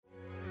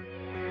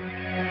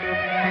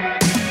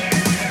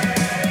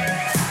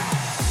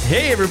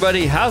Hey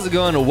everybody, how's it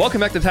going?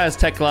 Welcome back to Tyler's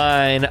Tech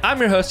Line. I'm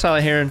your host,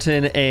 Tyler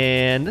Harrington,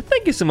 and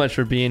thank you so much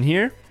for being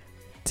here.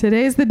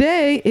 Today's the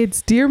day.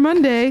 It's Dear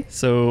Monday.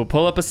 So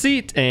pull up a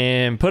seat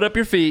and put up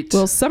your feet.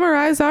 We'll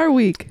summarize our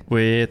week.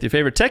 With your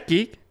favorite tech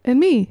geek. And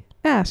me,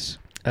 Ash.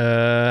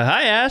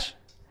 Hi Ash.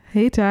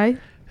 Hey Ty.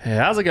 Hey,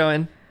 how's it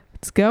going?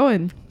 It's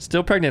going.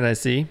 Still pregnant, I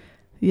see.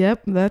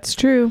 Yep, that's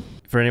true.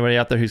 For anybody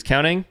out there who's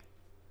counting,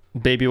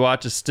 Baby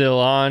Watch is still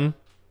on.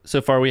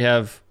 So far we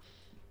have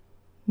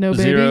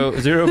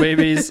zero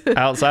babies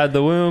outside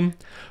the womb,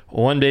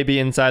 one baby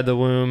inside the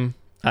womb.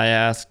 I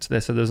asked, they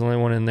said there's only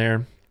one in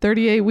there.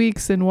 38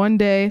 weeks in one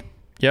day.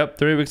 Yep,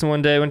 30 weeks in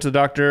one day. Went to the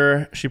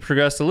doctor. She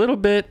progressed a little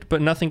bit, but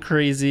nothing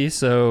crazy.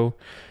 So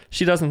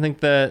she doesn't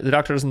think that, the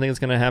doctor doesn't think it's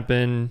going to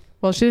happen.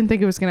 Well, she didn't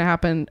think it was going to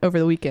happen over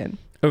the weekend.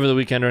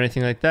 Or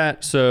anything like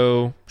that.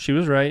 So she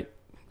was right.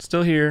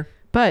 Still here.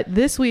 But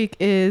this week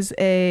is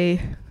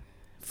a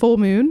full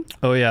moon.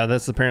 Oh yeah,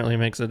 that's apparently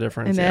makes a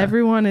difference. And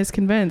everyone is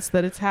convinced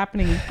that it's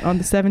happening on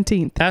the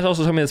 17th. Ash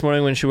also told me this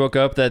morning when she woke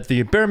up that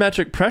the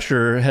barometric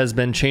pressure has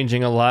been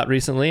changing a lot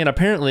recently, and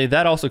apparently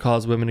that also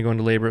caused women to go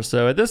into labor.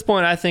 So at this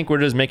point, I think we're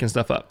just making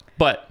stuff up.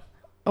 But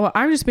well,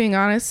 I'm just being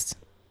honest.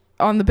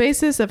 On the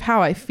basis of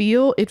how I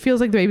feel, it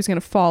feels like the baby's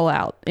going to fall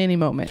out any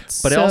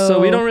moment. But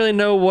also, we don't really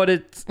know what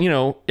it's,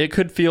 it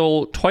could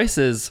feel twice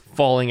as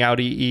falling out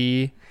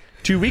 2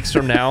 weeks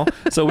from now.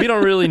 So we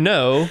don't really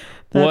know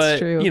what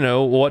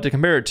to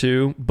compare it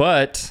to.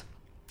 But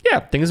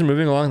yeah, things are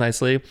moving along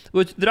nicely.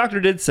 Which the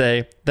doctor did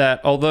say that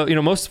although,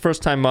 most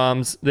first-time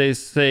moms, they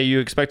say you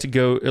expect to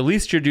go at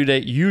least your due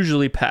date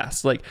usually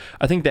past. Like,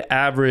 I think the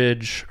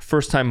average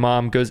first-time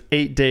mom goes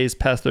 8 days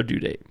past their due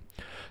date.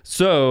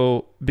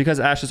 So because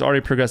Ash is already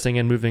progressing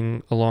and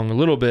moving along a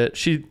little bit,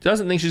 she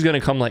doesn't think she's going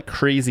to come like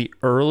crazy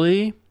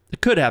early.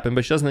 It could happen,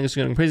 but she doesn't think it's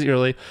going to come crazy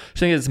early.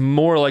 She thinks it's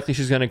more likely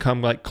she's going to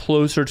come like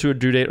closer to a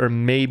due date or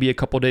maybe a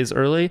couple days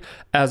early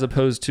as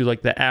opposed to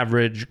like the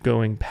average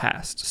going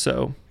past.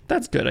 So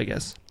that's good, I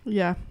guess.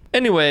 Yeah.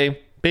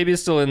 Anyway, baby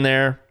is still in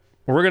there.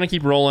 We're going to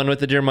keep rolling with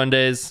the Dear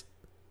Mondays.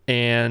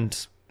 And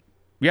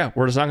yeah,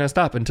 we're just not going to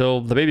stop until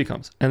the baby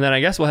comes. And then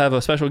I guess we'll have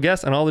a special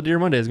guest on all the Dear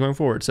Mondays going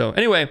forward. So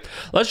anyway,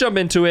 let's jump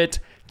into it.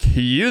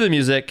 Cue the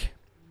music.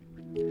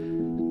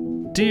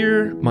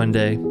 Dear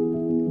Monday,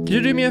 could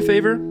you do me a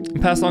favor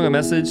and pass along a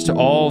message to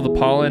all the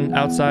pollen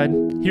outside?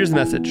 Here's the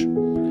message.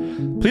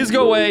 Please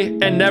go away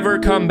and never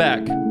come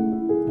back.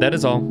 That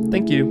is all.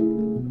 Thank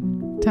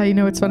you. Ty, you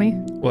know what's funny?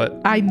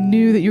 What? I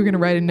knew that you were going to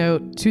write a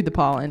note to the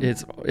pollen.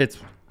 It's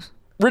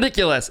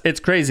ridiculous. It's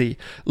crazy.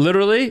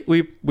 Literally,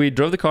 we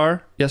drove the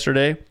car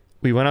yesterday.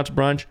 We went out to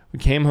brunch. We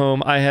came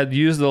home. I had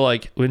used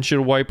the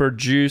windshield wiper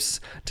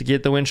juice to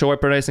get the windshield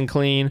wiper nice and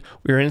clean.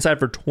 We were inside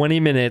for 20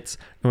 minutes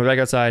and we're back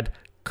outside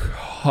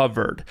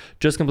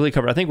just completely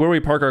covered. I think where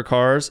we park our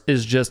cars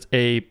is just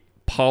a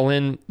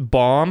pollen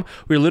bomb.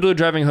 We were literally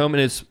driving home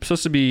and it's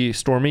supposed to be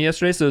stormy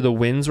yesterday, so the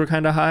winds were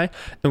kind of high,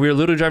 and we were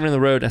literally driving on the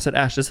road. I said,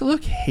 Ash, does it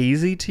look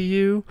hazy to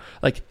you?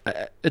 Like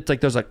it's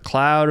like there's a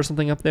cloud or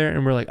something up there,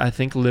 and we're like, I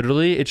think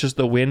literally it's just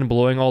the wind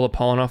blowing all the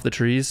pollen off the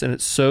trees, and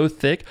it's so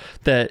thick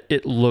that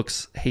it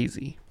looks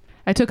hazy.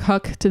 I took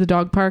Huck to the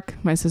dog park,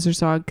 my sister's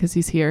dog, because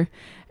he's here,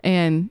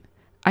 and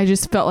I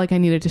just felt like I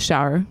needed to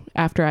shower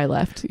after I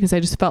left because I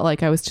just felt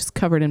like I was just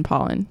covered in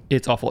pollen.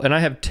 It's awful. And I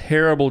have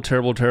terrible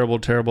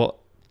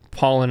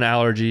pollen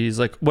allergies,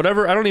 like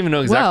whatever. I don't even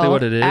know exactly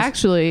what it is.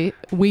 Actually,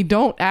 we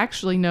don't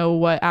actually know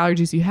what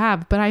allergies you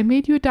have, but I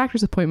made you a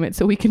doctor's appointment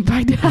so we can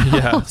find out.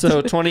 Yeah.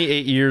 So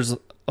 28 years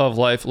of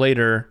life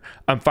later,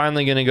 I'm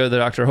finally going to go to the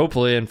doctor,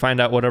 hopefully, and find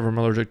out whatever I'm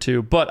allergic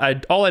to.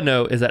 But all I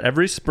know is that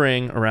every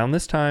spring around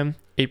this time,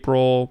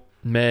 April,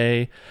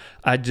 May,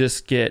 I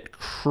just get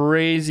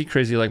crazy.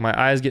 Like my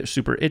eyes get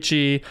super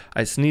itchy.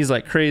 I sneeze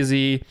like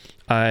crazy.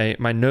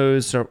 My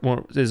nose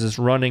is just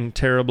running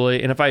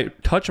terribly. And if I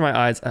touch my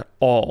eyes at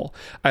all,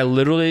 I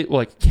literally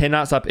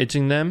cannot stop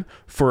itching them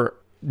for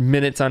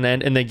minutes on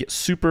end, and they get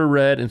super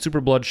red and super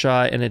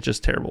bloodshot, and it's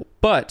just terrible.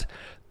 But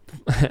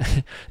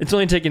it's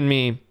only taken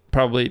me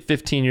probably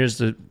 15 years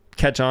to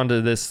catch on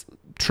to this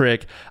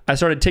trick. I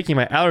started taking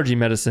my allergy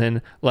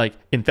medicine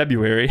in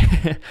February.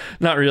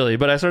 Not really,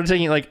 but I started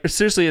taking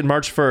seriously in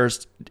March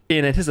 1st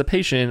in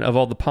anticipation of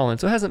all the pollen.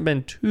 So it hasn't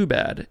been too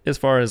bad as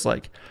far as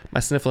my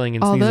sniffling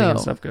and sneezing and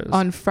stuff goes.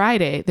 On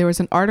Friday, there was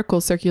an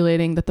article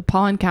circulating that the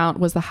pollen count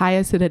was the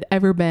highest it had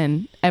ever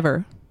been,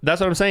 ever.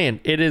 That's what I'm saying.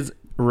 It is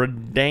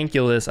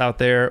ridiculous out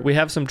there. We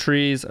have some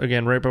trees,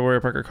 again, right by where we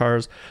park our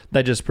cars,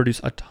 that just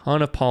produce a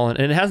ton of pollen,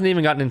 and it hasn't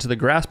even gotten into the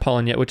grass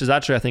pollen yet, which is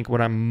actually I think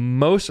what I'm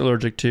most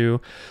allergic to.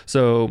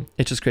 So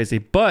it's just crazy.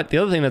 But the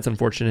other thing that's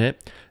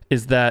unfortunate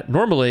is that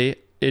normally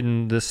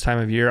in this time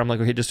of year, I'm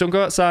like, okay, just don't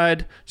go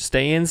outside,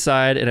 stay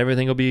inside, and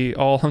everything will be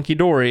all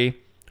hunky-dory.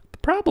 The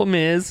problem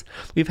is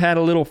we've had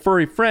a little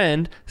furry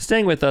friend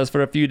staying with us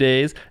for a few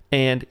days,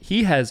 and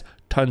he has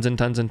tons and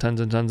tons and tons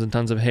and tons and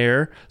tons of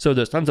hair. So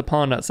there's tons of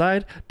pollen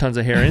outside, tons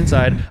of hair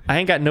inside. I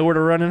ain't got nowhere to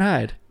run and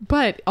hide.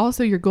 But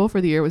also your goal for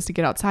the year was to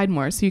get outside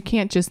more. So you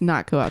can't just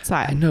not go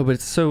outside. I know, but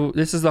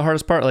this is the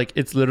hardest part.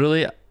 It's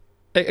literally,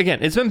 again,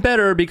 it's been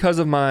better because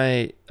of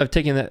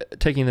taking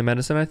the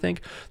medicine, I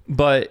think,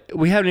 but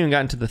we haven't even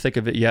gotten to the thick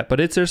of it yet. But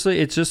it's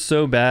just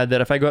so bad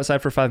that if I go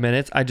outside for 5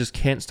 minutes, I just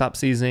can't stop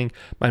sneezing.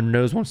 My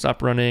nose won't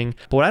stop running.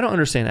 But what I don't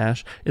understand,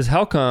 Ash, is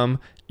how come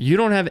you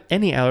don't have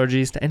any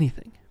allergies to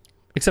anything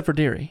except for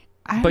dairy,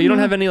 but you don't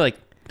have any like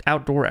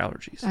outdoor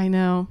allergies. I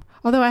know.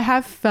 Although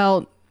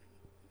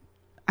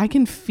I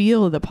can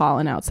feel the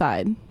pollen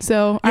outside.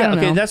 So I don't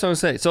know. That's what I was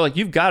saying. So like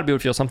you've got to be able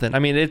to feel something. I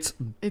mean, it's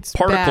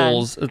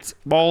particles, bad. It's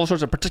all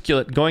sorts of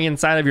particulate going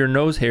inside of your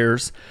nose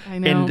hairs. I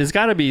know. And it's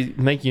got to be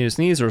making you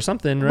sneeze or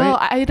something, right? Well,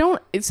 I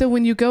don't. So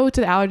when you go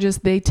to the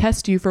allergist, they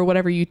test you for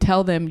whatever you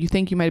tell them you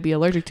think you might be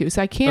allergic to.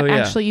 So I can't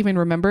actually even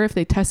remember if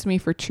they test me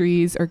for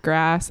trees or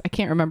grass. I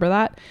can't remember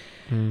that.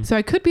 So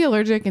I could be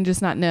allergic and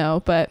just not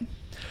know, but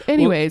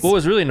anyways. What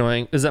was really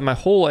annoying is that my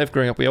whole life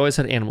growing up, we always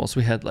had animals.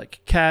 We had like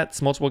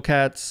cats, multiple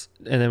cats,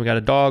 and then we got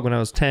a dog when I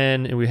was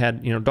 10, and we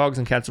had, dogs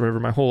and cats or whatever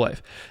my whole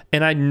life.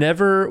 And I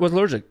never was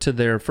allergic to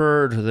their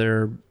fur, to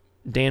their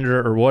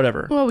dander or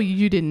whatever. Well,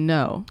 you didn't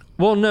know.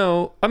 Well,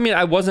 no. I mean,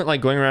 I wasn't like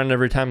going around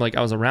every time like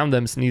I was around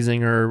them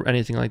sneezing or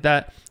anything like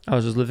that. I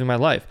was just living my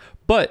life.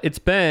 But it's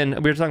kind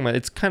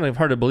of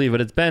hard to believe,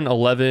 but it's been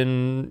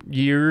 11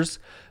 years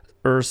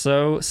or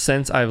so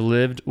since I've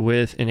lived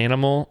with an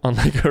animal on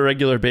like a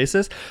regular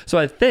basis. So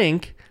I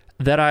think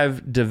that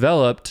I've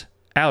developed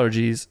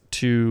allergies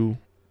to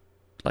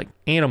like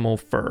animal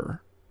fur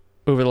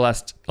over the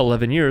last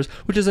 11 years,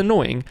 which is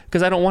annoying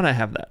because I don't want to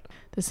have that.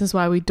 This is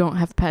why we don't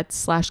have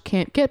pets /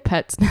 can't get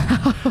pets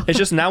now. It's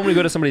just now when we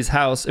go to somebody's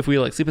house, if we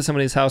like sleep at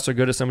somebody's house or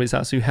go to somebody's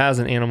house who has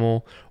an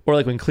animal, or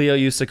like when Cleo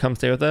used to come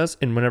stay with us,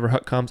 and whenever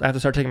Huck comes, I have to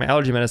start taking my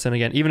allergy medicine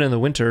again, even in the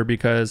winter,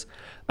 because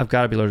I've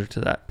got to be allergic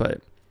to that.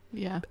 But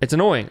yeah, it's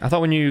annoying. I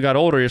thought when you got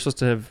older, you're supposed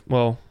to have,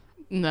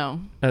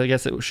 no. I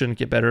guess it shouldn't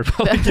get better. It'll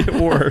probably get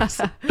worse.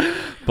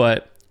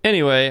 But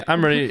anyway,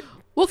 I'm ready.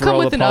 We'll come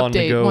with an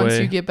update once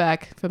you get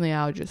back from the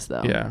allergist,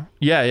 though.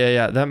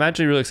 Yeah. I'm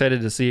actually really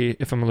excited to see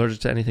if I'm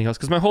allergic to anything else.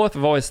 Because my whole life,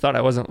 I've always thought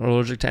I wasn't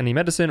allergic to any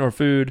medicine or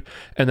food.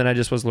 And then I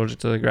just was allergic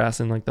to the grass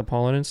and like the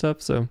pollen and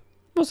stuff. So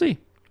we'll see.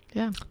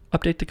 Yeah.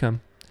 Update to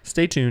come.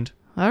 Stay tuned.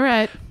 All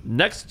right.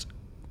 Next,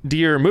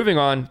 dear, moving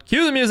on.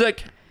 Cue the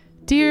music.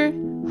 Dear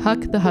Huck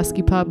the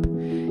Husky Pup,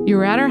 you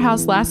were at our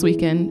house last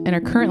weekend and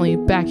are currently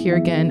back here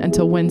again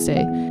until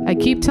Wednesday. I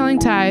keep telling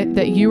Ty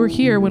that you were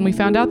here when we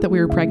found out that we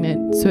were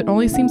pregnant, so it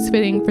only seems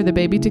fitting for the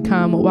baby to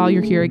come while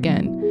you're here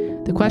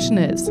again. The question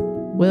is,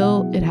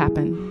 will it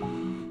happen?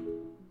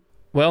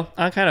 Well,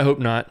 I kind of hope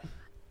not.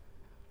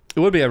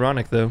 It would be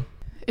ironic, though.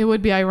 It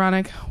would be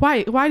ironic.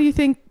 Why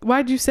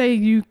did you say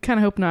you kind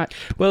of hope not?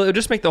 Well, it would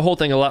just make the whole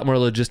thing a lot more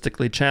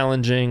logistically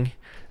challenging.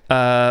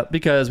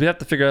 Because we have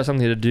to figure out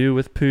something to do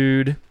with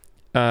Pood.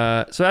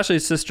 So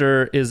Ashley's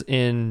sister is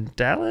in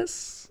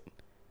Dallas?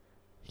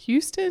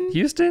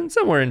 Houston?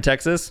 Somewhere in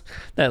Texas.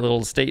 That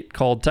little state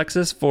called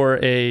Texas for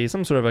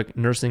some sort of a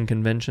nursing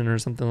convention or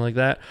something like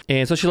that.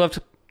 And so she left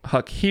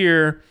Huck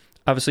here.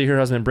 Obviously, her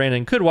husband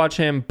Brandon could watch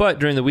him, but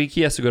during the week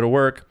he has to go to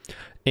work.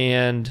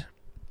 And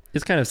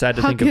it's kind of sad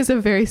to think of. Huck is a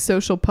very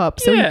social pup,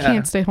 so he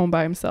can't stay home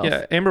by himself.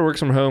 Yeah, Amber works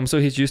from home, so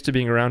he's used to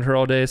being around her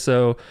all day,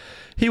 so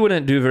he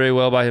wouldn't do very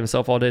well by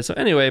himself all day. So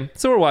anyway,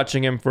 we're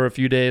watching him for a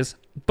few days.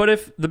 But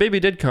if the baby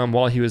did come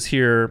while he was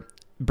here,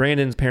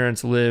 Brandon's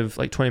parents live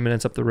like 20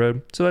 minutes up the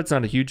road, so that's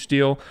not a huge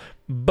deal.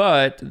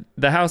 But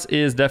the house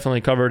is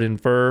definitely covered in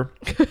fur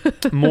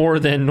more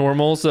than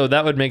normal, so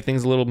that would make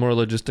things a little more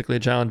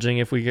logistically challenging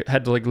if we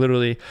had to like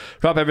literally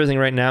drop everything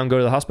right now and go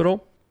to the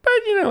hospital. But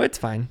it's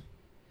fine.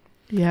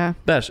 Yeah.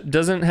 Besh,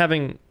 doesn't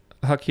having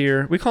Huck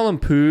here, we call him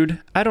Pood.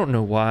 I don't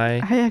know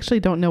why. I actually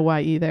don't know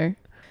why either.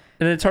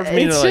 And it's hard for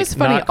me to like just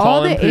funny. not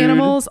call him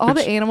Pood, All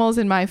the animals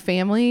in my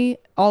family,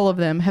 all of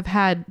them have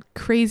had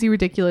crazy,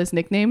 ridiculous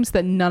nicknames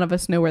that none of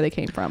us know where they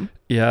came from.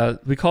 Yeah,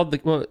 we called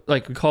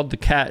the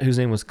cat whose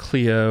name was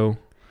Cleo,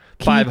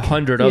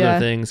 500 other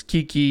things.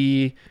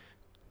 Kiki,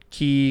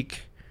 Keek,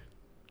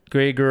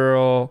 Gray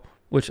Girl,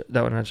 which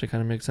that one actually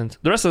kind of makes sense.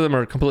 The rest of them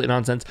are complete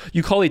nonsense.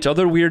 You call each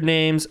other weird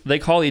names. They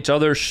call each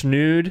other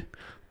Schnood,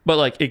 but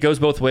like it goes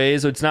both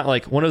ways. So it's not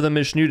like one of them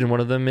is Schnood and one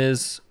of them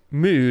is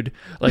Mood.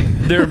 Like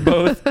they're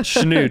both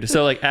Schnood.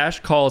 So like Ash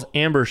calls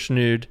Amber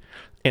Schnood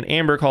and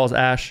Amber calls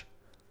Ash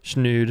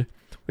Schnood.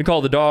 We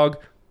call the dog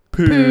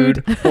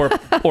Pood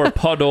or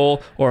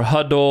Puddle or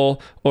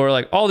Huddle or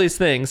like all these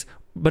things,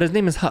 but his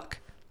name is Huck.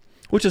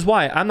 Which is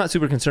why I'm not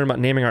super concerned about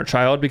naming our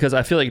child, because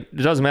I feel like it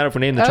doesn't matter if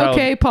we name the child.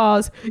 Okay,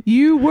 pause.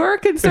 You were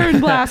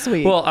concerned last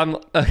week. Well,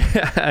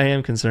 I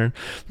am concerned,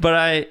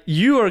 but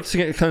you are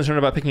concerned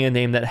about picking a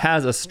name that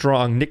has a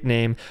strong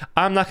nickname.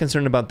 I'm not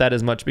concerned about that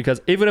as much,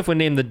 because even if we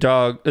name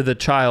the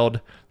child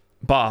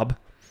Bob,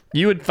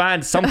 you would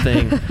find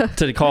something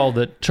to call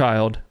the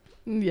child.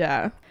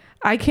 Yeah.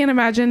 I can't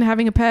imagine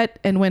having a pet,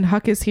 and when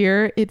Huck is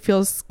here, it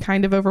feels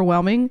kind of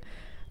overwhelming,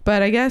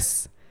 but I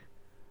guess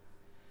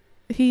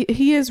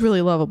He is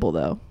really lovable,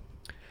 though.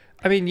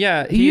 I mean,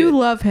 yeah. You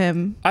love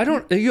him.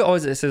 You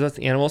always say that's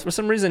the animals. For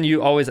some reason,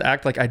 you always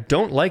act like I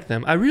don't like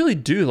them. I really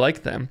do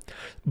like them.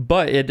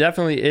 But it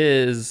definitely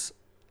is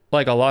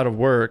like a lot of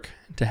work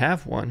to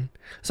have one,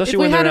 especially If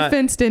when we they're had a not.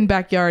 fenced-in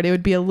backyard, it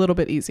would be a little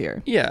bit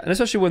easier. Yeah, and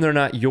especially when they're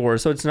not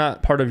yours, so it's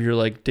not part of your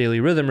like daily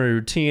rhythm or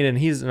routine, and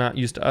he's not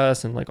used to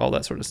us and like all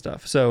that sort of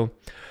stuff. So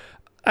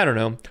I don't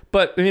know,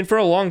 but I mean, for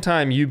a long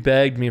time, you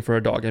begged me for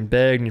a dog and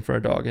begged me for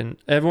a dog, and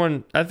I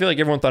feel like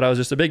everyone thought I was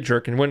just a big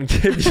jerk and wouldn't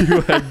give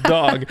you a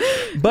dog.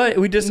 But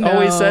we just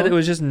always said it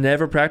was just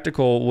never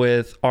practical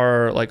with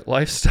our like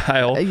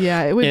lifestyle.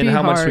 Yeah, it would and be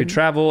how hard. much we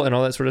travel and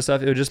all that sort of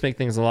stuff. It would just make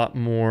things a lot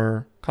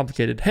more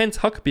complicated. Hence,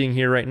 Huck being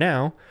here right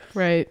now.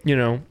 Right. You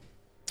know,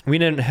 we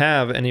didn't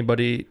have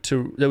anybody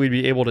that we'd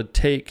be able to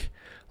take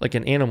like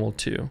an animal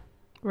to.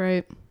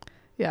 Right.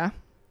 Yeah.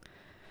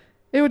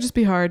 It would just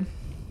be hard.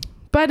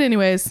 But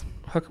anyways,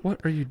 Huck,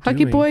 what are you doing?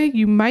 Hucky boy,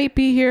 you might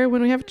be here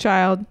when we have a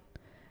child.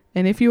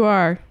 And if you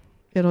are,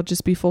 it'll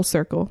just be full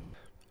circle.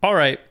 All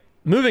right,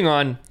 moving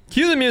on.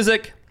 Cue the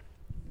music.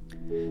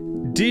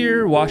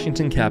 Dear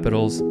Washington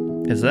Capitals,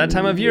 it's that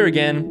time of year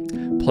again.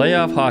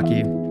 Playoff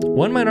hockey.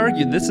 One might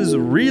argue this is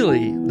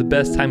really the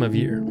best time of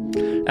year.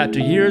 After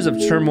years of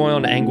turmoil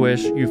and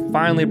anguish, you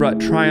finally brought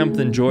triumph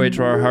and joy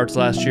to our hearts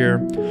last year.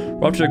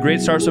 We're up to a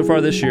great start so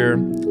far this year.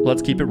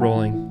 Let's keep it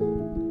rolling.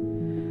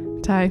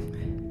 Ty,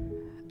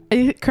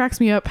 it cracks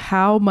me up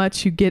how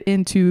much you get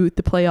into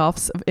the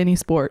playoffs of any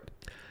sport.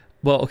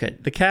 Well, okay,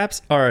 the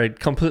Caps are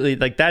completely,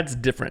 like, that's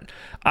different.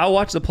 I'll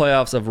watch the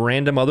playoffs of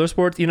random other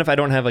sports, even if I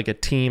don't have, like, a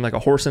team, like a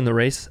horse in the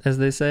race, as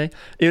they say.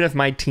 Even if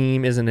my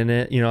team isn't in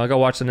it, you know, like, I'll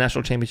watch the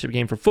national championship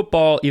game for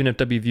football, even if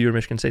WVU or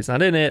Michigan State's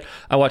not in it.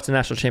 I watch the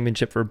national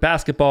championship for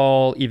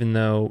basketball, even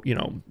though, you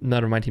know,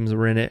 none of my teams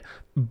were in it.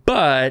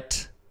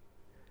 But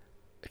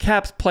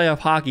Caps playoff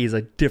hockey is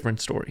a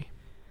different story.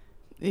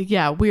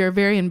 Yeah, we are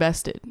very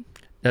invested.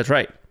 That's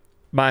right.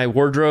 My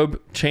wardrobe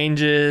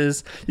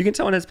changes. You can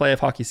tell when it's playoff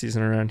hockey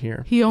season around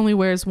here. He only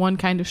wears one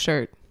kind of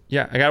shirt.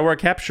 Yeah, I gotta wear a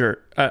Cap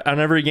shirt on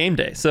every game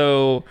day.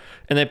 So,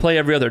 and they play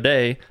every other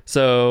day.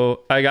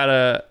 So I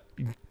gotta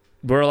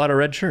wear a lot of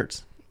red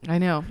shirts. I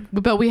know,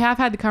 but we have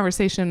had the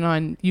conversation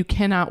on you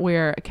cannot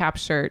wear a Cap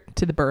shirt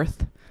to the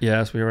birth.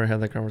 Yes, we already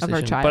had that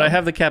conversation. child. But I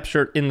have the Cap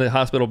shirt in the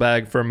hospital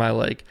bag for my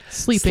like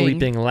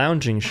sleeping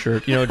lounging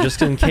shirt. You know,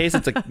 just in case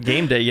it's a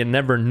game day, you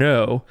never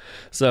know.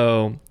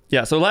 So.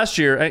 Yeah, so last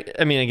year,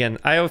 I mean, again,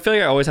 I feel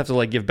like I always have to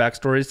like give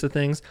backstories to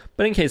things,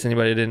 but in case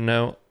anybody didn't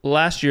know,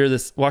 last year,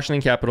 this Washington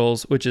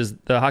Capitals, which is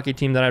the hockey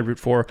team that I root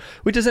for,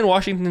 which is in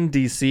Washington,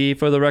 D.C.,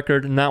 for the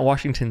record, not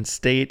Washington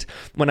State.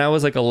 When I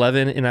was like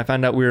 11 and I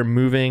found out we were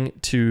moving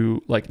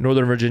to like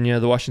Northern Virginia,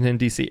 the Washington,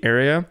 D.C.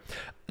 area,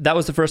 that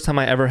was the first time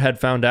I ever had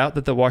found out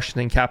that the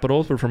Washington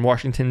Capitals were from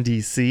Washington,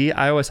 D.C.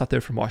 I always thought they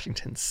were from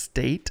Washington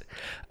State.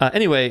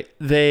 Anyway,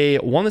 they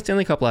won the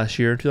Stanley Cup last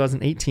year in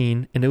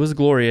 2018, and it was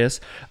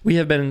glorious. We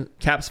have been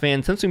Caps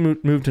fans since we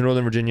moved to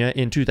Northern Virginia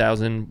in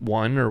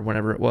 2001 or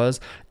whenever it was,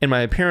 and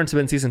my parents have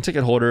been season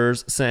ticket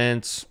holders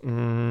since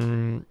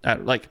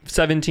like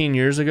 17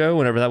 years ago,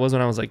 whenever that was,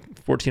 when I was like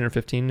 14 or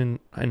 15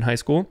 in high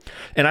school.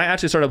 And I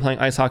actually started playing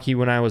ice hockey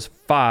when I was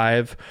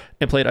 5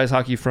 and played ice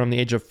hockey from the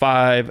age of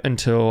 5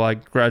 until I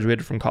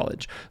graduated from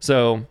college.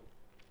 So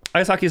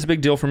ice hockey is a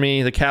big deal for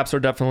me. The Caps are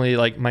definitely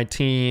like my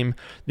team.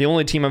 The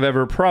only team I've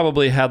ever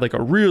probably had like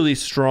a really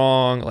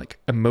strong like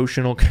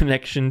emotional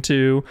connection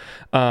to.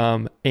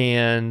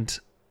 And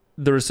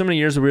there were so many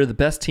years where we were the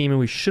best team and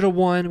we should have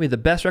won. We had the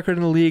best record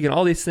in the league and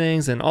all these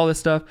things and all this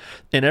stuff.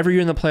 And every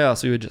year in the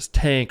playoffs, we would just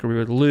tank or we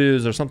would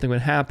lose or something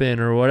would happen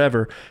or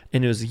whatever.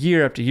 And it was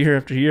year after year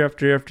after year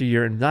after year after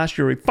year. And last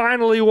year we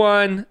finally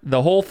won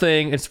the whole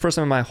thing. It's the first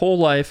time in my whole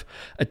life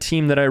a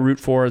team that I root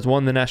for has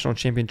won the national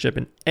championship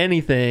in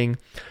anything.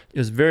 It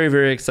was very,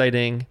 very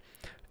exciting.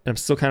 And I'm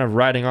still kind of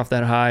riding off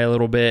that high a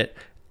little bit.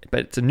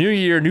 But it's a new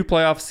year, new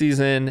playoff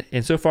season,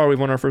 and so far we've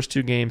won our first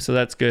 2 games, so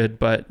that's good.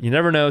 But you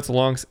never know; it's a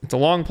long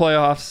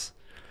playoffs.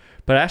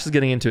 But Ash is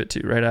getting into it too,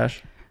 right,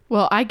 Ash?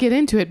 Well, I get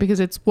into it because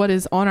it's what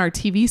is on our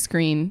TV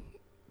screen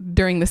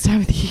during this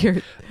time of the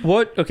year.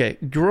 What? Okay,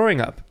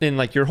 growing up in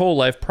like your whole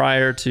life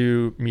prior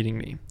to meeting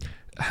me,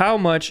 how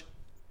much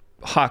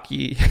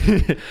hockey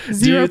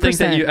do you think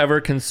that you ever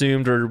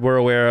consumed or were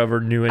aware of or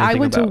knew anything about? I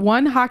went to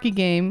one hockey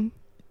game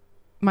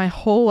my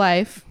whole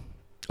life.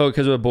 Oh,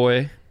 because of a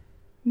boy?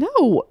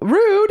 No,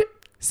 rude,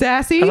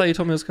 sassy. I thought you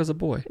told me it was because of a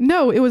boy.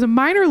 No, it was a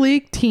minor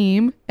league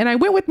team, and I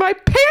went with my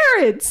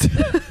parents.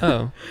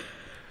 Oh,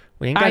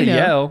 we ain't gotta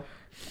yell.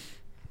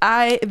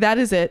 That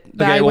is it.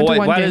 Okay, I went to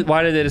one game.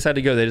 Why did they decide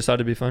to go? They just thought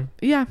it'd be fun?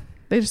 Yeah,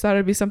 they just thought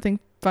it'd be something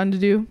fun to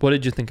do. What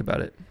did you think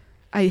about it?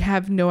 I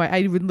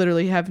would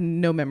literally have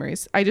no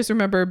memories. I just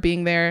remember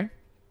being there,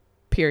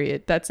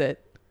 period. That's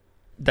it.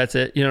 That's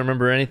it? You don't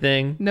remember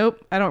anything?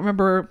 Nope. I don't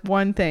remember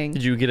one thing.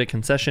 Did you get a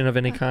concession of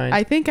any kind?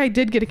 I think I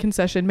did get a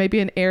concession.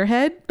 Maybe an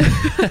Airhead.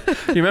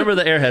 You remember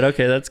the Airhead?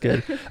 Okay, that's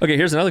good. Okay,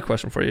 here's another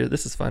question for you.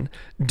 This is fun.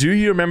 Do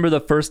you remember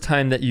the first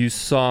time that you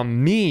saw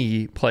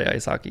me play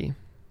ice hockey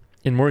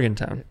in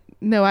Morgantown?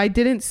 No, I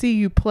didn't see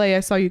you play.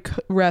 I saw you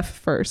ref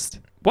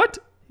first. What?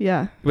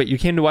 Yeah. Wait, you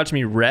came to watch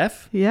me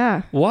ref?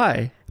 Yeah.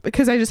 Why?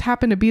 Because I just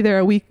happened to be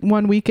there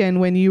one weekend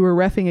when you were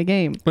reffing a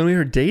game. When we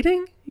were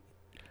dating?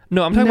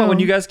 No, I'm talking No. about when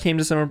you guys came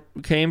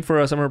for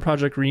a summer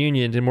project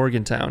reunion in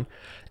Morgantown,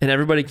 and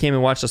everybody came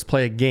and watched us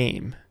play a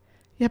game.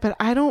 Yeah, but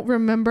I don't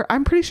remember.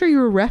 I'm pretty sure you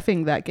were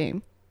reffing that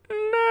game.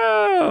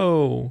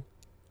 No.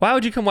 Why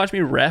would you come watch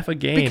me ref a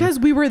game? Because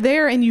we were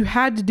there and you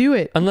had to do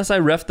it. Unless I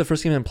ref the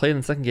first game and played in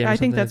the second game. I or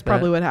think something that's like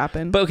probably that. what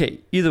happened. But okay,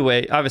 either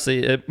way, obviously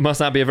it must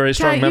not be a very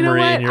strong Ty, you know memory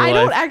what? in your I life.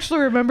 don't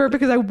actually remember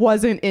because I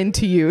wasn't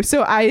into you.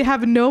 So I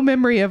have no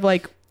memory of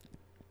like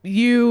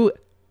you.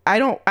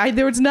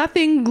 There was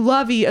nothing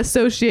lovey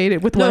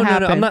associated with what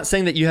happened. No. I'm not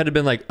saying that you had to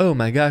been like, oh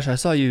my gosh, I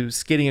saw you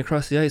skating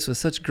across the ice with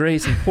such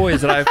grace and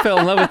poise that I fell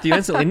in love with you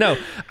instantly. No,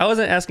 I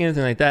wasn't asking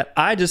anything like that.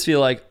 I just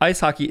feel like ice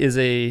hockey is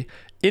a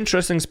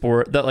interesting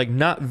sport that like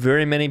not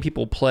very many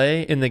people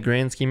play in the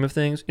grand scheme of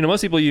things. You know,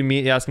 most people you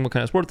meet, you ask them what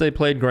kind of sport they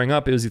played growing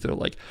up. It was either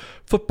like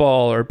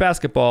football or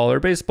basketball or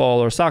baseball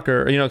or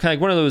soccer, or, you know, kind of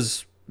like one of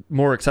those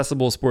more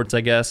accessible sports,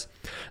 I guess.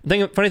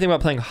 The funny thing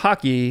about playing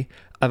hockey,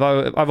 I've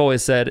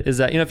always said, is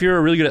that, you know, if you're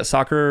really good at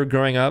soccer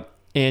growing up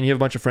and you have a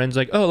bunch of friends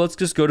like, oh, let's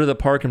just go to the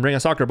park and bring a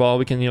soccer ball.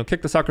 We can, you know,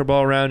 kick the soccer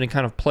ball around and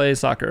kind of play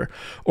soccer.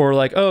 Or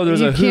like, oh, there's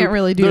a hoop. You can't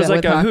really do there's that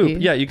like with a hockey.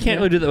 hoop. Yeah, you can't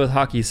really do that with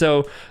hockey.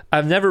 So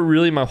I've never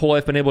really my whole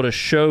life been able to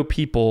show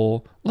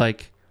people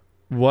like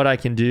what I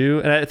can do.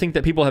 And I think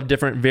that people have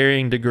different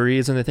varying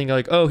degrees and they think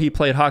like, oh, he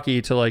played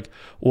hockey to like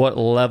what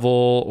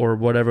level or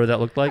whatever that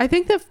looked like. I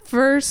think the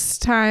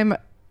first time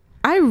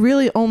I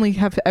really only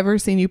have ever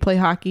seen you play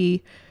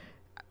hockey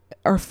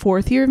our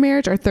fourth year of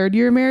marriage, our third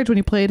year of marriage, when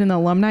you played an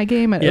alumni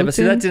game at Yeah, but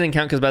see, Oakton. that didn't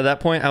count because by that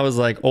point I was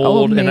like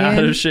old and out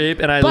man. of shape,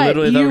 and I But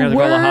literally thought we were going to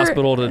call the you were-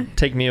 hospital to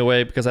take me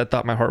away because I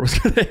thought my heart was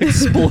going to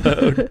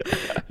explode.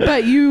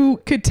 But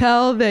you could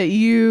tell that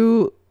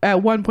you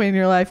at one point in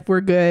your life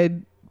were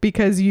good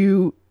because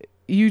you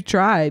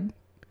tried.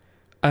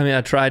 I mean,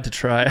 I tried to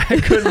try. I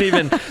couldn't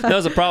even. That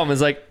was a problem.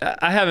 Is like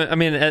I haven't. I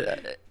mean,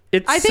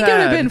 it's. I think it would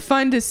have been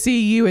fun to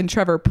see you and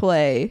Trevor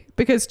play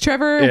because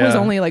Trevor was Yeah.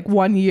 only like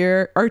 1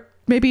 year or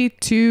maybe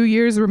 2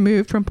 years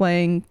removed from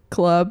playing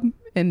club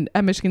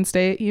at Michigan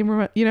State. You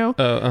know?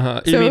 Oh,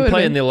 uh-huh. So You it mean would've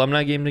play in been- the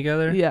alumni game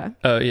together? Yeah.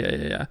 Oh,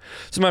 yeah.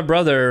 So my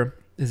brother,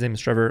 his name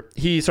is Trevor,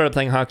 he started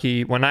playing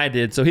hockey when I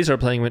did. So he started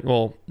playing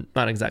well,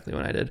 not exactly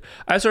when I did.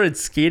 I started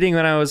skating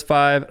when I was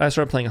 5. I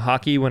started playing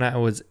hockey when I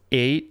was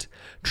 8.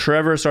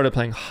 Trevor started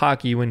playing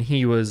hockey when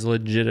he was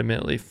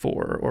legitimately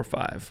 4 or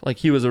 5. Like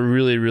he was a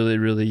really, really,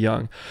 really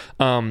young.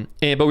 But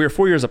we were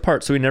 4 years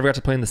apart, so we never got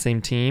to play in the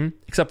same team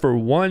except for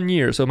 1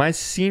 year. So my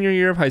senior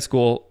year of high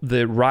school,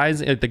 the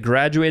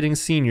graduating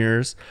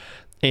seniors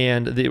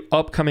and the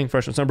upcoming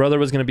freshmen. So my brother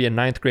was going to be a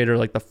 9th grader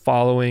like the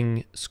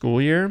following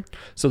school year.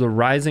 So the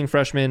rising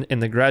freshmen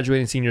and the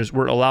graduating seniors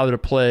were allowed to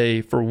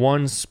play for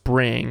one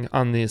spring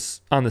on the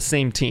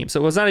same team.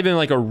 So it was not even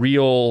like a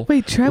real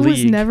Wait, Trev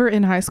was league. never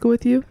in high school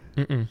with you?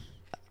 Mm-mm.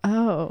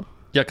 Oh.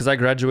 Yeah, because I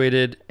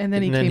graduated And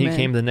then he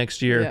came the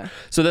next year. Yeah.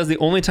 So that's the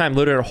only time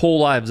literally our whole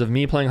lives of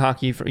me playing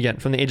hockey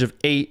from the age of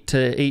 8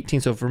 to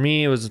 18. So for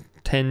me, it was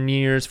 10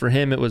 years. For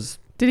him, it was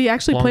Did he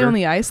actually play Longer. on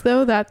the ice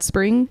though that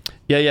spring?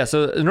 Yeah.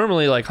 So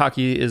normally like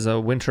hockey is a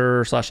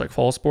winter / like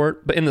fall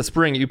sport, but in the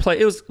spring it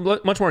was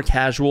much more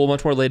casual,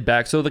 much more laid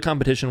back. So the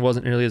competition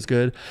wasn't nearly as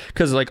good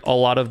because like a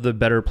lot of the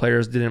better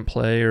players didn't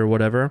play or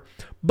whatever.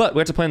 But we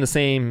had to play in the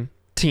same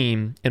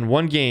team. In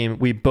one game,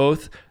 we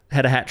both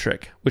had a hat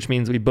trick, which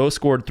means we both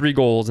scored 3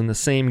 goals in the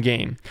same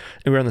game,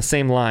 and we were on the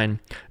same line.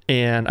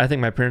 And I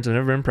think my parents have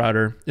never been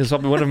prouder. It was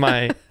probably one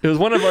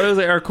of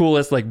like our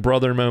coolest like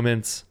brother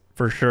moments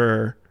for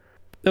sure.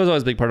 That was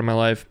always a big part of my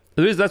life.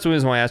 That's the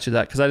reason why I asked you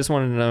that, because I just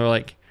wanted to know,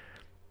 like,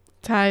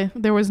 Ty,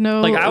 there was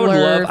no like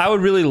lure. I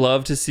would really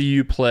love to see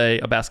you play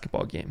a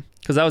basketball game,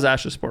 because that was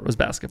Ash's sport, was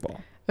basketball.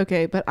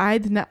 Okay, but I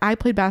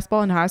played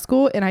basketball in high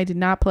school and I did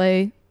not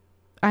play.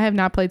 I have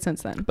not played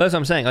since then. But that's what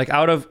I'm saying. Like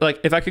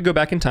if I could go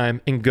back in time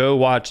and go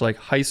watch like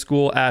high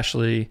school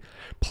Ashley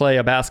play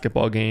a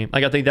basketball game,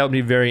 like I think that would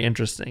be very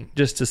interesting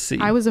just to see.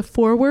 I was a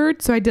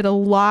forward, so I did a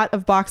lot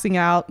of boxing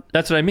out.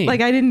 That's what I mean.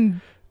 Like I didn't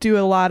do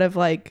a lot of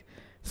like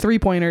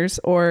 3-pointers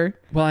or.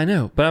 Well, I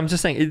know, but I'm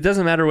just saying it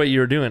doesn't matter what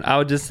you were doing. I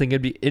would just think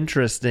it'd be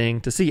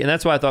interesting to see, and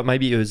that's why I thought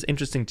maybe it was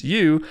interesting to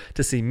you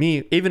to see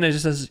me, even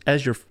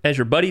as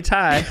your buddy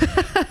Ty,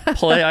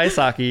 play ice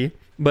hockey,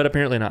 but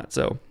apparently not.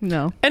 So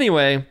No.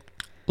 anyway,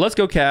 let's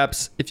go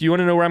Caps. If you want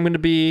to know where I'm going to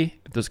be,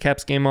 if there's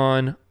Caps game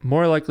on,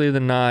 more likely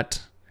than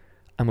not,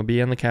 I'm going to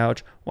be on the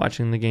couch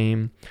watching the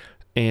game.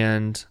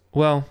 And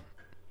well,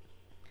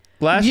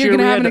 You're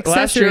gonna have an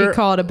accessory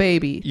called a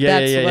baby. Yeah.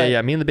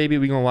 What- Me and the baby,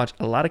 we're gonna watch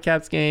a lot of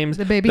Caps games.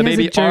 The baby has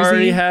a jersey.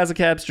 already has a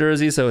Caps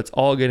jersey, so it's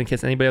all good. In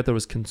case anybody out there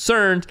was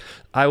concerned,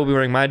 I will be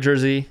wearing my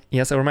jersey.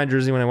 Yes, I wear my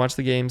jersey when I watch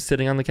the game,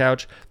 sitting on the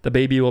couch. The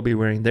baby will be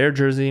wearing their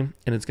jersey,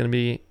 and it's gonna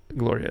be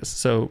glorious.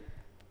 So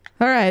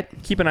All right,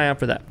 keep an eye out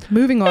for that.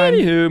 moving on.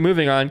 Anywho,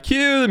 moving on.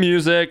 Cue the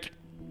music.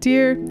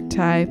 Dear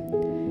Ty,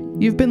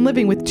 you've been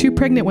living with 2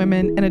 pregnant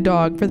women and a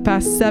dog for the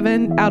past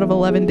 7 out of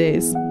 11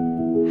 days.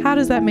 How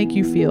does that make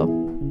you feel?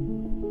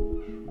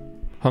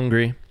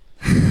 Hungry.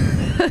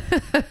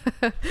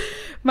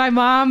 My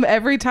mom,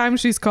 every time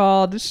she's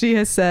called, she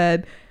has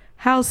said,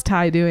 "How's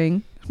Ty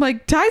doing?" I'm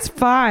like, Ty's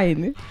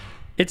fine.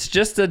 It's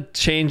just a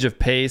change of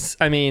pace.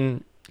 I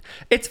mean,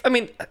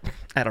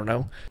 I don't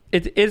know.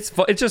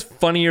 It's just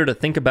funnier to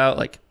think about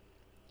like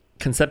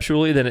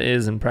conceptually than it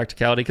is in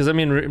practicality. Because I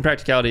mean, in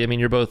practicality, I mean,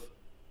 you're both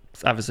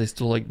obviously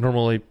still like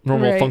normal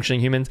Right. functioning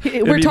humans.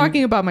 We're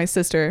talking about my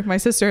sister. My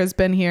sister has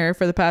been here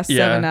for the past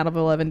 7 out of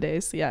 11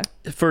 days. Yeah.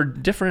 For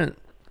different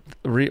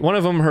one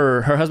of them,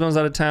 her husband was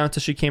out of town, so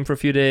she came for a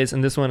few days,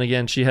 and this one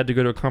again, she had to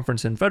go to a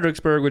conference in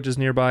Fredericksburg, which is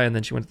nearby, and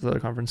then she went to the other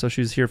conference, so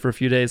she was here for a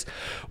few days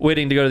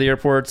waiting to go to the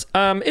airports.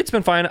 It's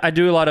been fine. I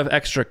do a lot of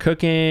extra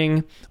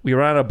cooking. We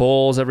run out of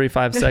bowls every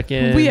 5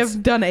 seconds. We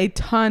have done a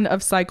ton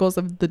of cycles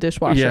of the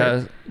dishwasher.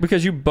 Yeah,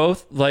 because you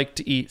both like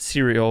to eat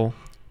cereal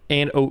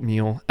and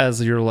oatmeal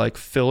as your like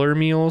filler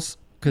meals,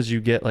 because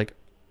you get like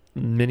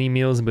mini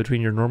meals in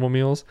between your normal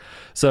meals.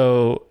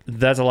 So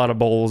that's a lot of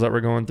bowls that we're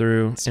going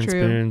through, and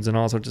spoons and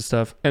all sorts of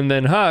stuff. And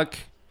then Huck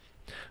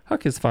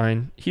is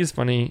fine. He's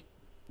funny.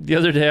 The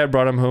other day I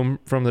brought him home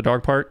from the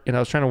dog park, and I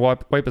was trying to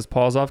wipe his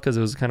paws off because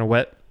it was kind of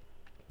wet.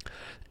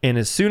 And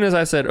as soon as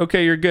I said,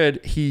 okay, you're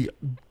good, he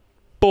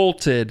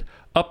bolted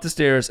up the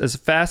stairs as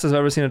fast as I've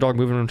ever seen a dog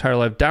move in my entire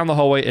life, down the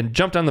hallway, and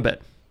jumped on the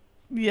bed.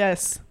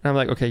 Yes. And I'm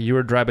like, okay, you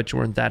were dry, but you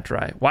weren't that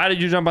dry. Why did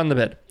you jump on the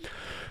bed?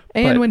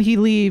 And when he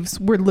leaves,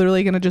 we're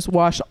literally going to just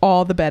wash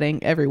all the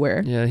bedding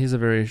everywhere. Yeah, he's a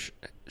very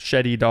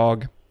sheddy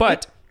dog.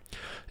 But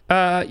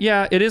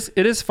yeah, it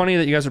is funny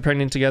that you guys are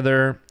pregnant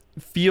together.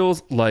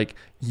 Feels like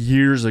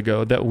years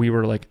ago that we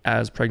were like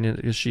as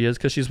pregnant as she is,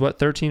 because she's what,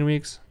 13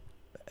 weeks?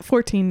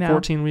 14 now.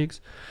 14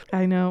 weeks.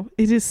 I know.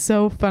 It is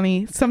so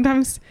funny.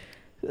 Sometimes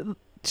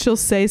she'll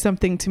say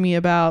something to me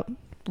about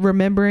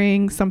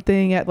remembering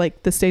something at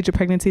like the stage of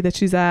pregnancy that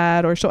she's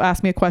at, or she'll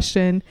ask me a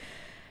question.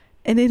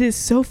 And it is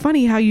so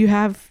funny how you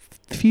have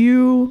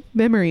few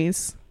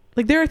memories.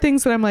 Like there are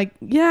things that I'm like,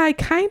 yeah, I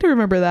kind of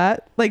remember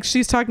that. Like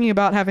she's talking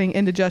about having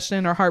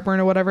indigestion or heartburn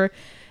or whatever.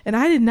 And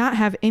I did not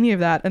have any of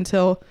that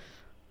until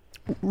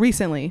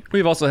recently.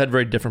 We've also had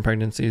very different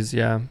pregnancies.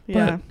 Yeah.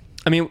 Yeah. But,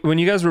 I mean, when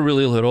you guys were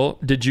really little,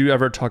 did you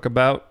ever talk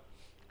about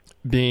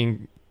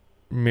being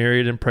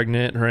married and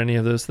pregnant or any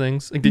of those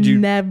things? Like, did you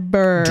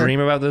never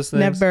dream about those things?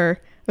 Never.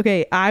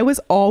 Okay, I was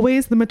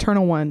always the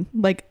maternal one.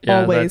 Like,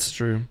 yeah, always. That's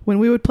true. When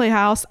we would play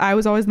house, I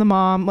was always the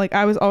mom. Like,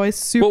 I was always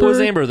super... What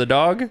was Amber, the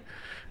dog?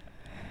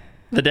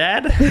 The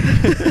dad?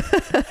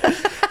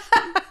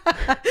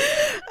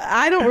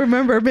 I don't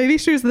remember. Maybe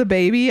she was the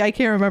baby. I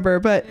can't remember.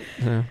 But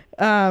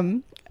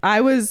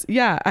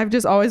I've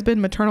just always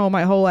been maternal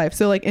my whole life.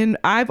 So, like,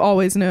 I've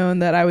always known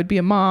that I would be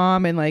a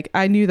mom, and, like,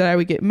 I knew that I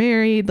would get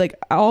married. Like,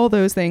 all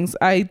those things.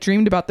 I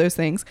dreamed about those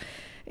things.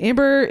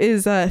 Amber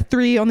is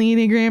 3 on the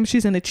Enneagram.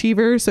 She's an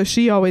achiever. So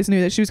she always knew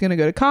that she was going to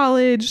go to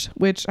college,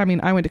 which, I mean,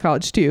 I went to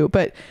college too,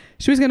 but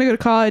she was going to go to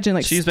college and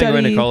like She's been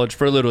going to college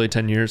for literally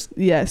 10 years.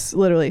 Yes,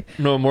 literally.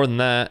 No, more than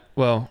that.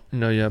 Well,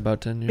 no, yeah,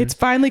 about 10 years. It's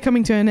finally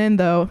coming to an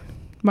end though.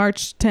 May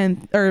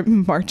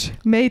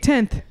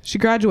 10th. She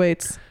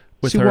graduates.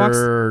 With she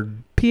her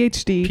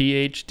PhD.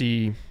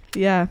 PhD.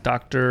 Yeah.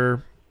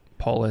 Dr.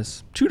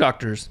 Paulus. 2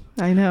 doctors.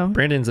 I know.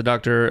 Brandon's a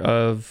doctor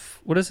of,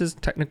 what is his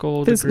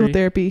technical Physical degree?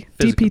 therapy.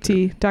 Physical DPT.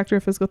 therapy. Doctor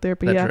of Physical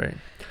Therapy. That's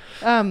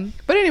yeah. right.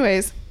 But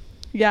anyways,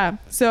 yeah.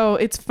 So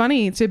it's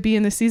funny to be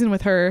in this season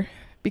with her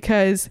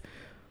because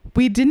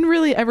we didn't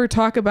really ever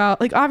talk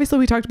about, like, obviously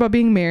we talked about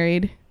being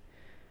married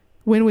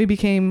when we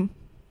became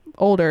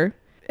older,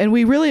 and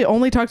we really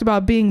only talked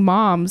about being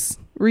moms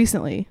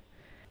recently.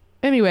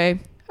 Anyway,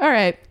 all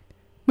right,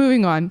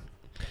 moving on.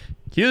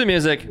 Cue the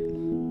music.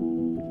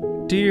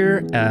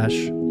 Dear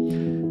Ash,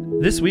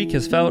 this week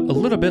has felt a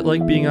little bit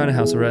like being on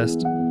house arrest.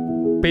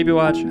 Baby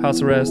watch,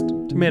 house arrest,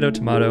 tomato,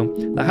 tomato.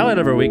 The highlight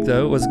of our week,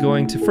 though, was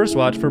going to First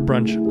Watch for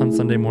brunch on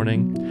Sunday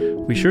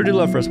morning. We sure do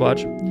love First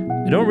Watch.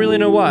 I don't really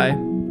know why,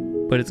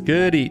 but it's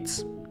good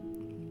eats.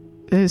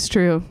 It is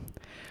true.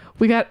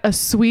 We got a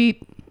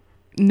sweet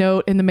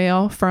note in the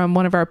mail from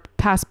one of our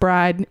past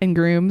bride and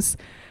grooms,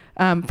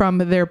 from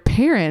their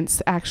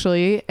parents,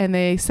 actually, and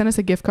they sent us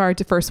a gift card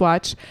to First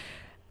Watch,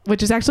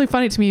 which is actually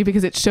funny to me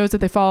because it shows that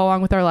they follow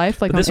along with our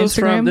life, like on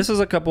Instagram. This was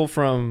a couple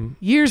from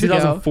years ago.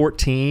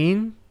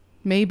 2014?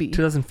 Maybe.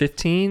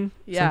 2015?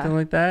 Yeah. Something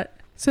like that.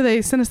 So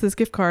they sent us this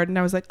gift card, and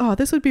I was like, oh,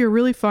 this would be a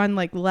really fun,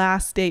 like,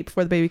 last date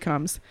before the baby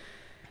comes.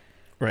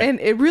 Right. And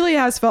it really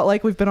has felt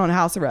like we've been on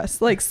house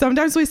arrest. Like,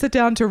 sometimes we sit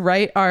down to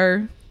write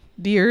our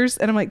dears,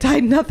 and I'm like, Ty,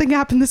 nothing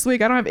happened this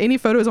week. I don't have any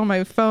photos on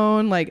my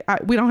phone. Like,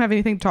 we don't have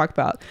anything to talk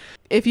about.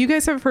 If you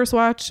guys have a First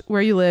Watch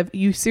where you live,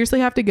 you seriously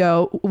have to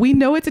go. We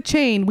know it's a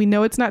chain. We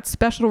know it's not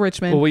special to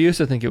Richmond. Well, we used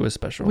to think it was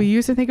special.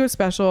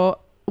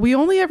 We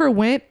only ever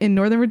went in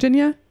Northern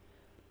Virginia.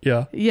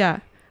 Yeah. Yeah.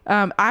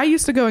 I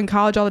used to go in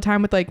college all the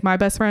time with like my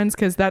best friends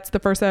because that's the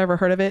first I ever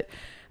heard of it.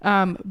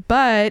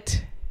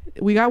 But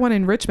we got one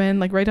in Richmond,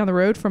 like right down the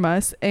road from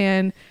us.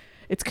 And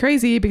it's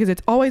crazy because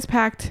it's always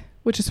packed,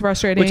 which is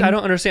frustrating. Which I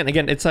don't understand.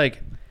 Again, it's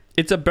like,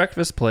 it's a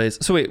breakfast place.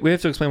 So wait, we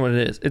have to explain what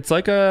it is. It's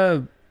like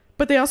a...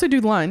 But they also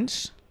do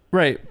lunch.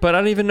 Right, but I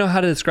don't even know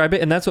how to describe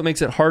it, and that's what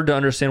makes it hard to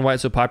understand why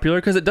it's so popular,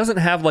 because it doesn't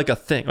have like a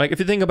thing. Like if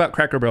you think about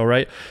Cracker Barrel,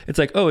 right? It's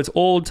like, oh, it's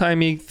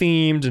old-timey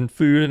themed and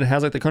food, and it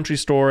has like the country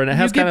store, and it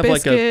has kind of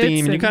like a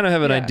theme, and you kind of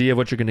have an idea of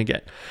what you're going to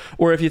get.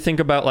 Or if you think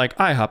about like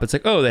IHOP, it's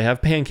like, oh, they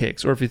have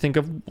pancakes. Or if you think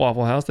of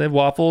Waffle House, they have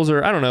waffles,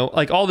 or I don't know,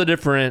 like all the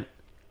different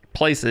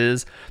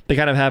places, they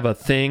kind of have a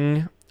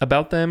thing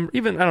about them.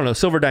 Even, I don't know,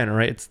 Silver Diner,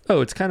 right?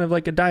 It's kind of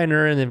like a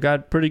diner, and they've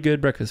got pretty good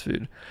breakfast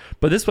food.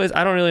 But this place,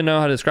 I don't really know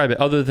how to describe it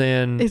other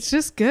than it's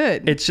just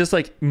good. It's just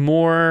like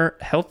more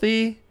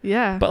healthy.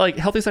 Yeah. But like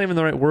healthy's not even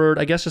the right word.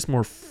 I guess just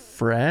more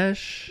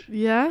fresh.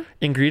 Yeah.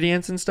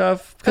 Ingredients and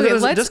stuff. Okay,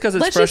 just because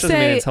it's fresh doesn't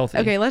mean it's healthy.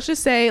 Okay, let's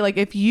just say like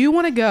if you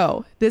want to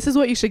go, this is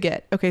what you should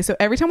get. Okay, so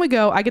every time we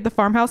go, I get the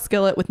Farmhouse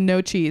skillet with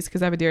no cheese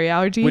because I have a dairy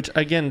allergy. Which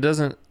again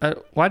doesn't.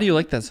 Why do you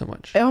like that so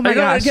much? Oh my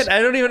gosh!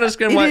 I don't even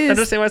understand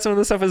why some of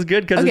this stuff is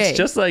good, because it's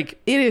just like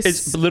it is.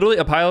 It's literally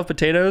a pile of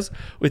potatoes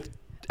with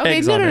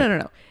eggs on it.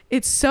 No.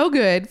 It's so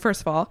good.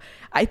 First of all,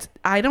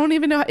 I don't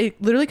even know.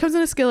 It literally comes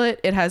in a skillet.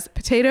 It has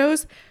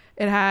potatoes.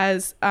 It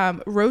has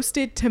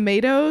roasted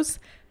tomatoes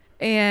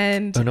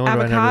and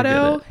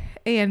avocado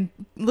and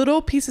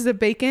little pieces of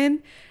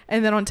bacon.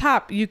 And then on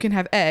top, you can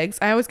have eggs.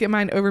 I always get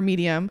mine over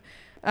medium.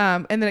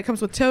 And then it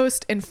comes with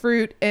toast and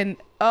fruit. And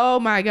oh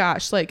my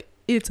gosh, like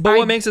it's. But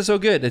what makes it so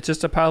good? It's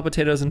just a pile of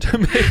potatoes and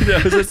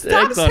tomatoes.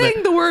 Stop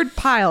saying the word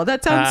pile.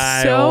 That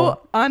sounds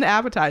so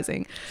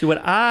unappetizing. See,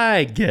 what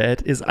I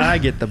get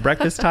the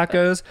breakfast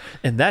tacos,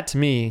 and that to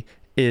me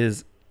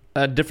is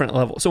a different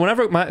level. So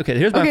whenever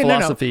here's my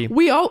philosophy.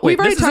 No. We've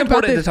already talked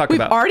about this. We've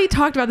already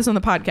talked about this on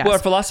the podcast. Well, our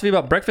philosophy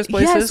about breakfast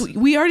places. Yes,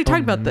 we already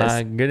talked about this.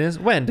 My goodness,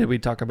 when did we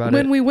talk about it?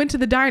 When we went to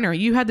the diner,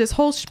 you had this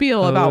whole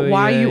spiel about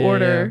why you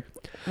order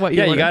what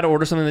you order. You got to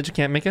order something that you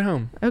can't make at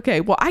home.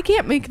 Okay, well, I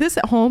can't make this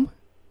at home.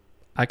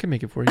 I can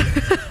make it for you.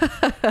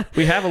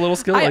 We have a little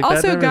skill like that. I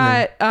also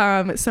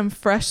got some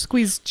fresh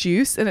squeezed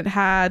juice, and it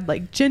had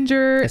like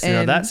ginger.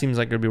 Now that seems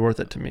like it would be worth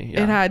it to me.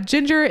 Yeah. It had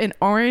ginger and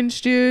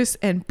orange juice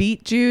and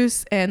beet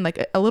juice and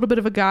like a little bit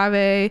of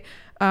agave,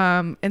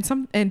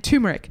 and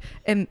turmeric.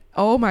 And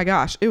oh my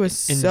gosh, it was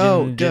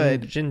so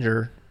good.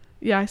 Ginger.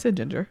 Yeah, I said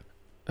ginger.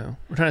 Oh,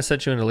 we're trying to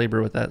set you into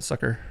labor with that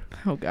sucker.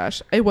 Oh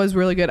gosh, it was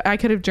really good. I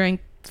could have drank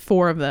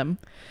 4 of them.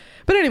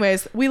 But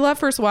anyways, we love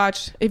First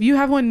Watch. If you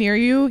have one near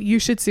you, you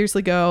should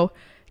seriously go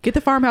get the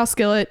Farmhouse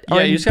skillet.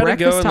 Yeah, you just gotta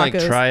go and like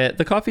try it.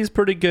 The coffee's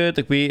pretty good.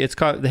 Like it's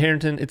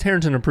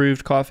Harrington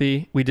approved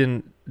coffee.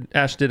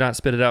 Ash did not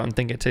spit it out and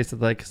think it tasted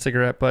like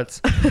cigarette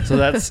butts. So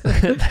that's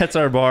that's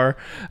our bar.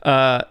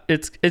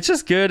 It's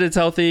just good. It's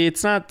healthy.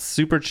 It's not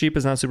super cheap.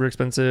 It's not super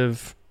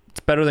expensive. It's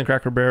better than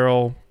Cracker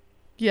Barrel.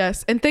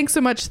 Yes, and thanks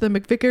so much to the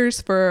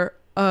McVickers for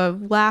a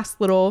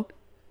last little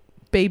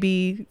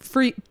pre-baby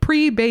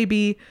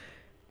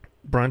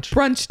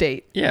brunch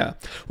date. Yeah,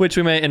 which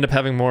we may end up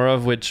having more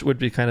of, which would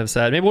be kind of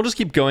sad. Maybe we'll just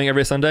keep going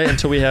every Sunday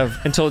until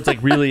it's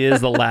like really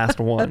is the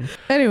last one.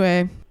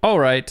 Anyway, all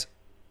right,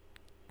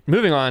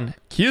 moving on.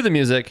 Cue the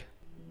music.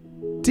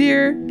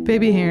 Dear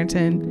baby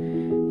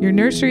Harrington, your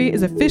nursery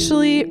is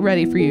officially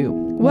ready for you.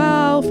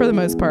 Well, for the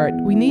most part,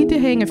 we need to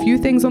hang a few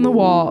things on the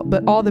wall,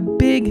 but all the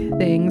big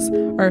things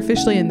are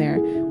officially in there.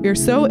 We are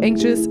so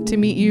anxious to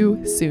meet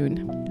you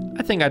soon.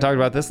 I think I talked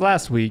about this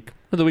last week.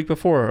 Or the week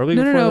before, or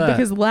No,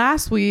 because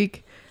last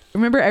week,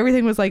 remember,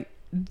 everything was like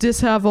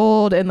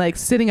disheveled and like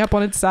sitting up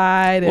on its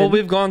side. Well,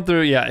 we've gone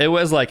through, it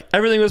was like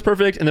everything was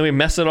perfect, and then we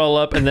messed it all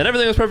up, and then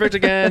everything was perfect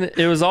again.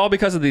 It was all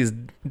because of these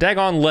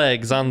daggone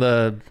legs on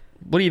the,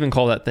 what do you even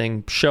call that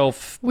thing?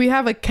 Shelf. We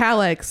have a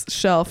Calyx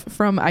shelf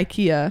from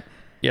IKEA.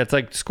 Yeah, it's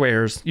like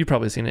squares. You've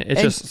probably seen it.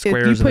 It's just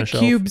squares in a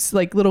shelf. You put cubes,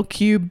 like little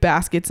cube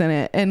baskets in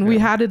it, and we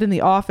had it in the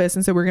office,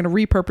 and so we're going to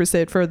repurpose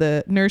it for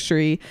the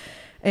nursery.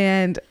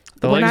 And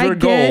the legs were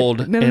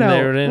gold.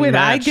 When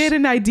I get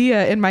an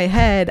idea in my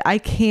head, I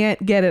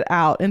can't get it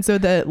out. And so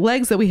the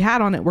legs that we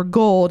had on it were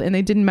gold, and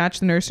they didn't match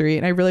the nursery.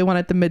 And I really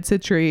wanted the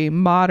mid-century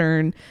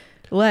modern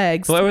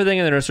legs. Well, everything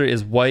in the nursery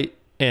is white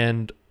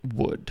and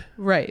wood.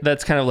 Right.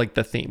 That's kind of like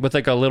the theme, with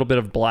like a little bit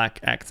of black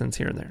accents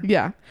here and there.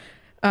 Yeah.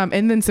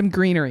 And then some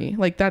greenery.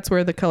 Like that's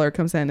where the color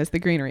comes in, is the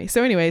greenery.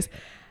 So anyways,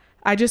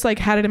 I just like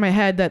had it in my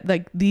head that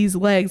like these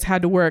legs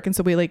had to work. And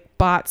so we like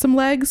bought some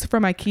legs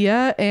from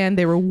IKEA, and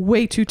they were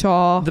way too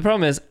tall. The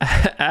problem is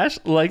Ash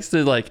likes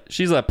to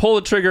she's like pull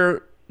the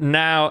trigger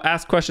now,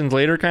 ask questions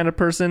later kind of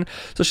person.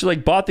 So she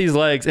like bought these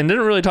legs and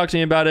didn't really talk to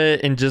me about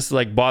it, and just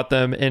like bought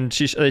them. And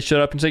they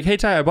showed up and she's like, "Hey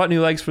Ty, I bought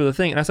new legs for the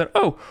thing." And I said,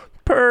 "Oh,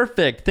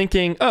 perfect,"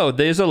 thinking, oh,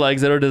 these are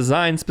legs that are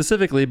designed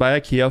specifically by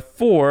IKEA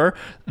for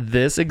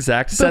this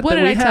exact set that we have.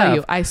 But what did I tell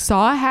you? I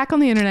saw a hack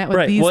on the internet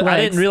with these legs. I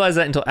didn't realize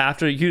that until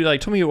after you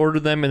like told me you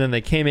ordered them, and then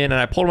they came in,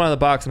 and I pulled them out of the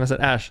box, and I said,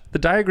 Ash, the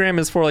diagram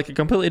is for like a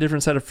completely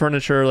different set of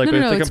furniture, like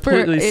with a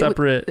completely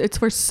separate. It's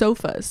for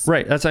sofas.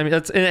 Right. That's what I mean.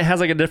 And it has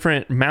like a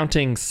different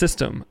mounting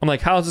system. I'm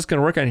like, how is this going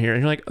to work on here?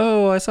 And you're like,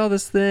 oh, I saw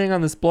this thing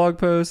on this blog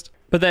post.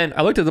 But then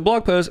I looked at the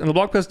blog post, and the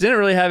blog post didn't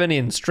really have any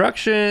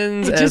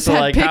instructions as to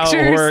like how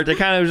it worked. It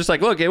kind of was just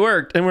like, look, it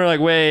worked. And we're like,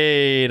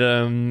 wait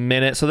a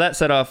minute. So that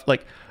set off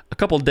like a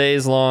couple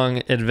days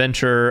long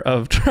adventure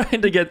of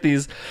trying to get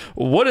these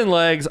wooden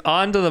legs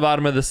onto the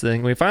bottom of this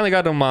thing. We finally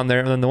got them on there,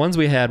 and then the ones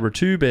we had were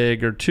too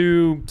big or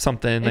too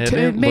something.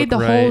 It made the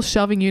whole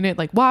shelving unit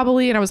like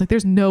wobbly, and I was like,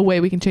 there's no way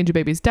we can change a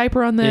baby's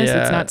diaper on this.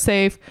 It's not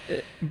safe.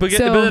 But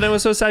then it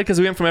was so sad because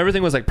we went from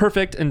everything was like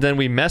perfect, and then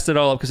we messed it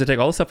all up because they take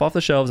all the stuff off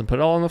the shelves and put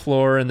it all on the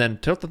floor and then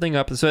tilt the thing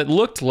up. And so it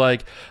looked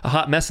like a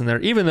hot mess in there,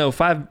 even though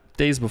 5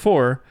 days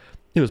before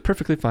it was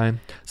perfectly fine.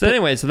 So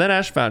anyway, then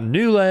Ash found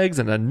new legs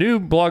and a new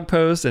blog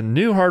post and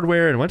new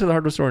hardware and went to the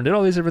hardware store and did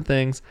all these different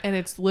things. And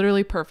it's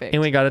literally perfect.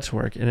 And we got it to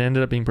work. And it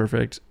ended up being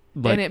perfect.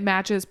 And it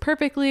matches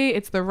perfectly.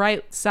 It's the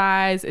right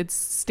size. It's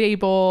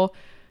stable.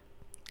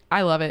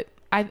 I love it.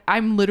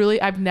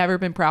 I've never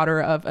been prouder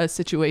of a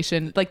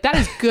situation. Like, that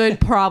is good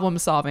problem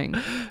solving.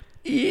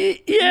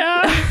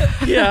 Yeah.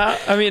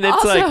 I mean,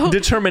 it's also, like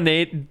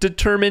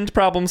determined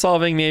problem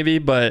solving maybe,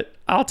 but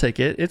I'll take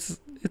it. It's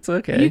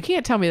okay. You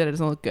can't tell me that it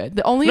doesn't look good.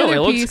 It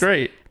looks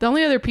great. The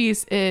only other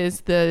piece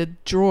is the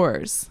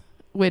drawers,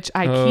 which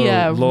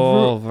IKEA.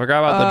 Forgot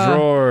about the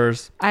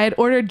drawers. I had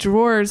ordered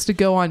drawers to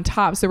go on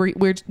top, so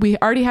we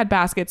already had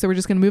baskets, so we're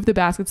just gonna move the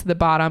baskets to the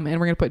bottom, and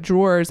we're gonna put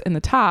drawers in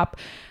the top.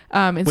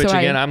 I'm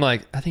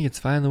like, I think it's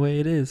fine the way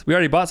it is. We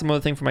already bought some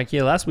other thing from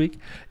IKEA last week,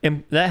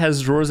 and that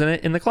has drawers in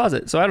it in the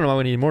closet. So I don't know why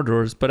we need more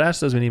drawers, but Ash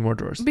says we need more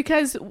drawers.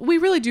 Because we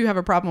really do have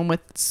a problem with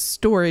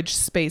storage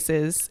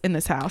spaces in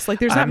this house. Like,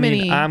 there's not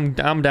many. I'm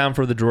down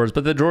for the drawers,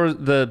 but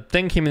the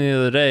thing came in the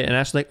other day, and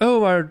Ash was like,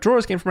 oh, our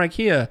drawers came from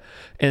IKEA.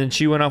 And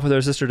she went off with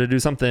her sister to do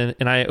something,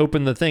 and I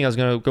opened the thing. I was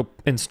going to go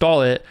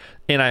install it,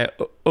 and I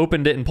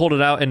opened it and pulled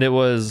it out, and it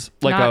was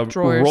like not a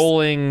drawers.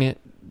 Rolling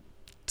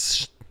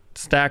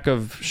stack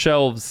of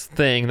shelves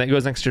thing that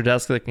goes next to your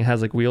desk that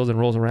has like wheels and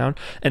rolls around,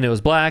 and it was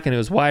black and it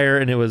was wire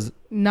and it was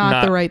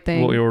not the right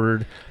thing what we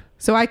ordered.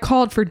 So I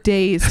called for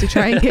days to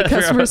try and get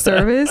customer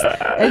service,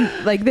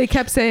 and like they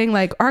kept saying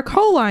like our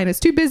call line is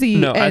too busy.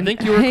 No, and I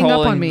think you were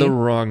calling the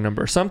wrong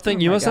number.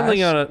 Something must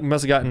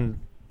have gotten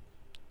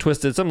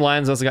twisted. Some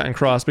lines must have gotten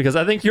crossed, because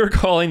I think you're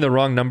calling the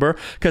wrong number.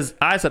 Because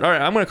I said, all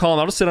right, I'm going to call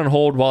them. I'll just sit on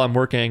hold while I'm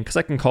working because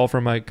I can call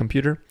from my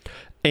computer.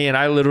 And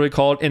I literally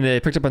called, and they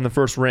picked up on the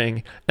first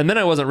ring. And then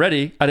I wasn't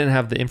ready. I didn't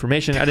have the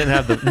information. I didn't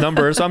have the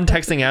number. So I'm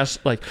texting Ash,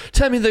 like,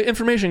 tell me the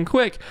information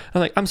quick.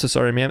 I'm like, I'm so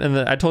sorry, ma'am. And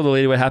then I told the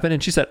lady what happened.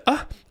 And she said,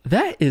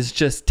 that is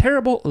just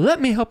terrible.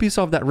 Let me help you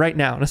solve that right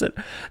now. And I said,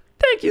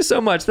 thank you so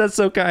much. That's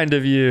so kind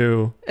of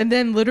you. And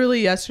then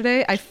literally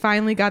yesterday, I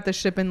finally got the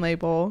shipping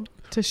label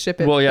to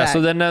ship it back. So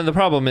then the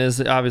problem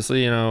is,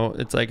 obviously,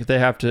 it's like they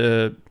have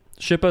to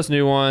ship us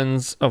new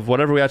ones of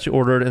whatever we actually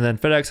ordered, and then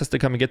FedEx has to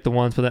come and get the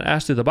ones, but then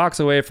Ash threw the box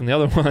away from the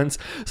other ones.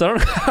 So I don't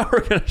know how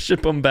we're going to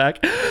ship them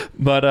back,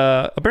 but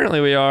apparently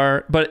we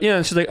are. But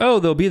she's like, oh,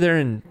 they'll be there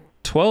in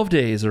 12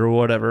 days or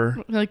whatever.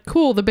 Like,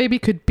 cool, the baby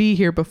could be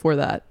here before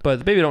that. But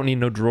the baby don't need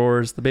no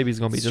drawers. The baby's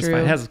going to be just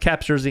fine. It has a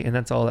Caps jersey, and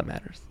that's all that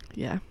matters.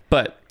 Yeah.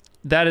 But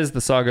that is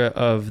the saga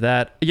of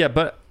that. Yeah,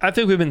 but I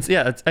think we've been,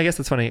 I guess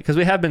it's funny, because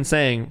we have been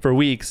saying for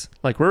weeks,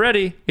 like, we're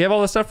ready. We have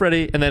all this stuff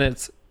ready, and then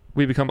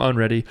we become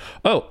unready.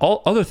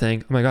 Other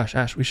thing. Oh my gosh,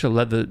 Ash, we should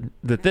have led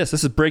this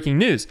is breaking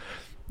news.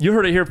 You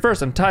heard it here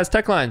first on Ty's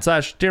Tech Line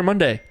 / Dear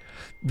Monday.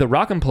 The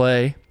Rock and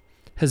Play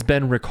has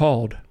been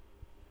recalled.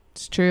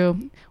 It's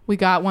true. We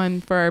got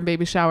one for our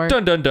baby shower.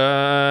 Dun dun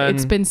dun.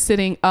 It's been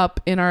sitting up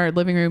in our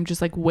living room,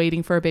 just like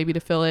waiting for a baby to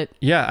fill it.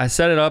 Yeah, I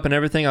set it up and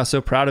everything. I was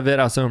so proud of it.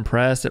 I was so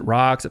impressed. It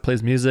rocks. It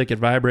plays music. It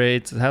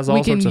vibrates. It has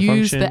all sorts of functions. We can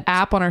use the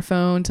app on our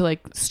phone to like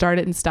start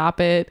it and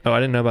stop it. Oh, I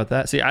didn't know about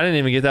that. See, I didn't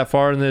even get that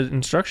far in the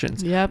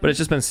instructions. Yeah. But it's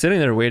just been sitting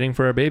there waiting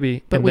for our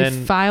baby. But we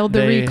filed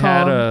the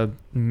recall. They had a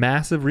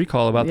massive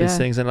recall about these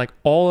things, and like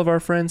all of our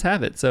friends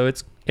have it. So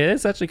it's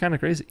actually kind of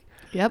crazy.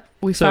 Yep.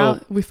 We filed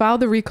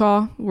the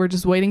recall. We're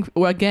just waiting.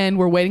 Again,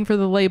 we're waiting for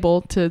the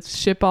label to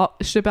ship out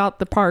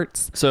the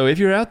parts. So if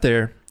you're out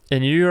there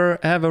and you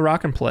have a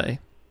Rock and Play,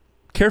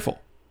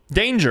 careful.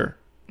 Danger.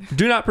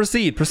 Do not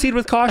proceed. Proceed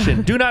with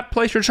caution. Do not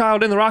place your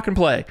child in the Rock and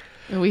Play.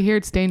 We hear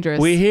it's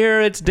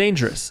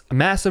dangerous. A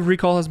massive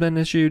recall has been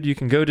issued. You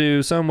can go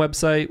to some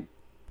website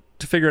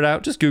to figure it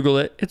out. Just Google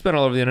it. It's been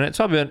all over the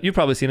internet. You've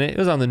probably seen it. It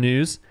was on the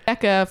news.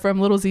 Eka from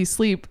Little Z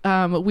Sleep,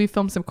 we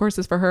filmed some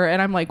courses for her,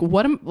 and I'm like,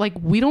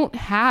 we don't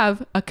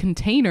have a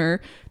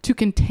container to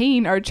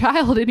contain our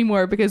child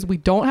anymore because we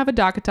don't have a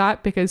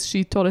DockATot because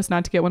she told us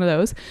not to get one of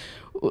those.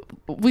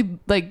 We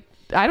like,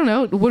 I don't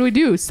know. What do we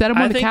do? Set him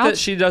on the couch? I think that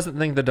she doesn't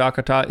think the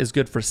DockATot is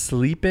good for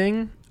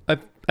sleeping.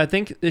 I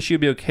think that she'd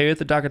be okay with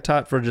the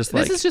DockATot for just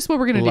like, this is just what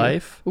we're going to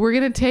do. We're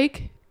going to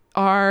take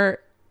our,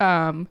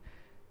 I'm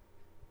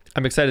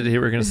excited to hear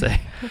what you're going to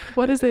say.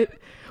 What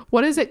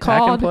is it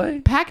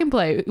called? Pack and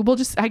play. We'll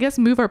just, I guess,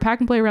 move our pack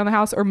and play around the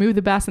house, or move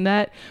the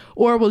bassinet,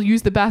 or we'll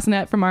use the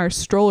bassinet from our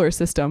stroller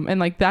system. And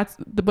like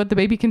but the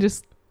baby can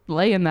just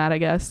lay in that, I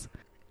guess.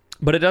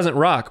 But it doesn't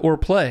rock or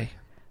play.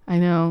 I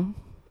know.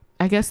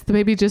 I guess the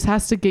baby just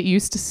has to get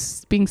used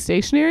to being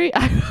stationary.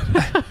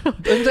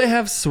 Don't they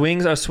have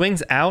swings? Are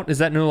swings out? Is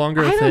that no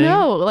longer a thing? I don't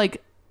know.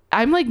 Like,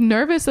 I'm like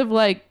nervous of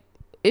like,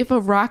 if a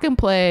Rock and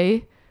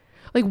Play,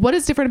 like, what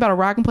is different about a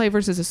Rock and Play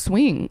versus a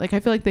swing? Like, I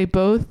feel like they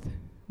both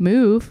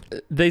move.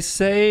 They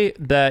say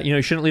that,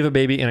 you shouldn't leave a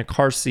baby in a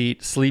car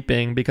seat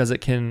sleeping because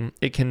it can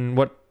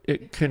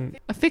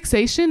A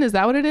fixation, is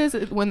that what it is?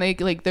 When they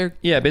they're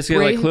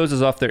basically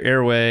closes off their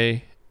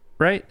airway,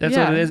 right? That's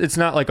what it is. It's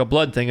not like a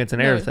blood thing, it's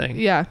an air thing.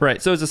 Yeah.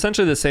 Right. So it's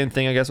essentially the same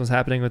thing, I guess, was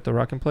happening with the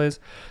Rock and Plays.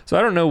 So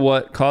I don't know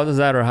what causes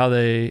that or how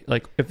they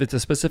if it's a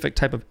specific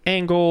type of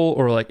angle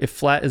or if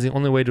flat is the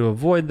only way to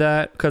avoid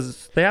that,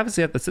 because they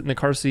obviously have to sit in the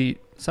car seat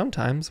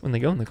sometimes when they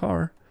go in the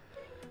car.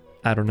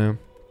 I don't know.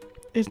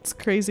 It's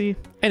crazy.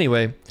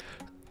 Anyway,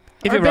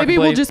 if our baby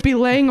will just be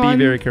laying on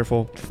very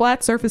careful.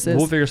 Flat surfaces.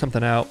 We'll figure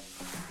something out.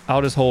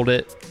 I'll just hold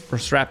it or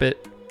strap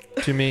it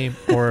to me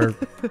or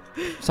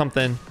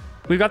something.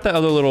 We've got that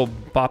other little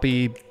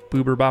boppy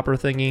boober bopper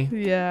thingy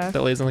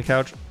that lays on the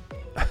couch.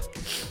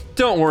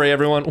 Don't worry,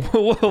 everyone.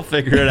 We'll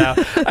figure it out.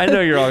 I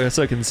know you're all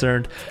so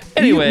concerned.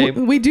 Anyway.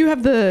 We do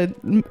have the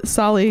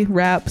Solly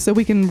wrap, so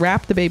we can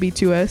wrap the baby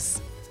to us.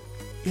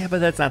 Yeah,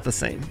 but that's not the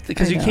same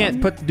because you can't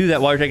do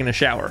that while you're taking a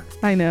shower.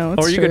 I know.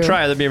 Or you could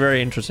try. That'd be a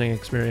very interesting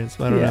experience.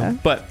 I don't know.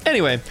 But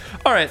anyway,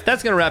 all right,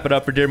 that's going to wrap it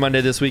up for Dear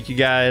Monday this week, you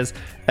guys.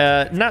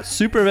 Not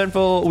super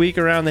eventful week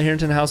around the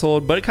Harrington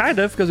household, but kind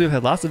of, because we've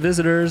had lots of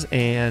visitors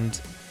and,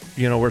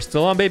 we're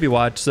still on baby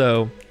watch.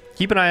 So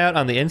keep an eye out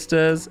on the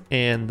Instas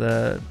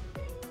and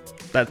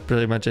that's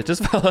pretty much it.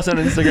 Just follow us on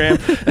Instagram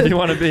if you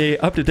want to be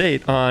up to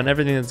date on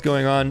everything that's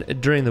going on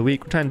during the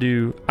week. I'm trying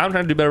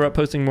to do better about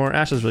posting more.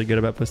 Ash is really good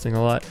about posting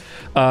a lot.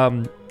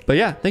 But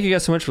yeah, thank you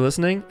guys so much for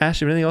listening. Ash,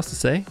 you have anything else to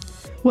say?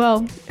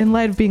 Well, in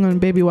light of being on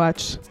baby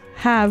watch,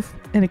 have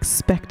an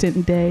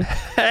expectant day.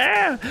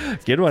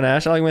 Good one,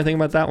 Ash. I like when I think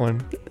about that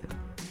one.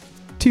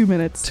 2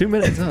 minutes. 2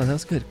 minutes. Oh,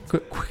 that's good.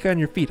 Quick on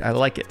your feet. I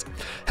like it.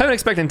 Have an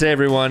expectant day,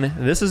 everyone.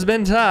 This has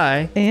been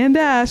Ty. And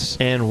Ash.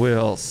 And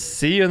we'll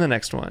see you in the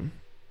next one.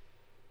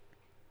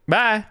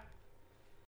 Bye.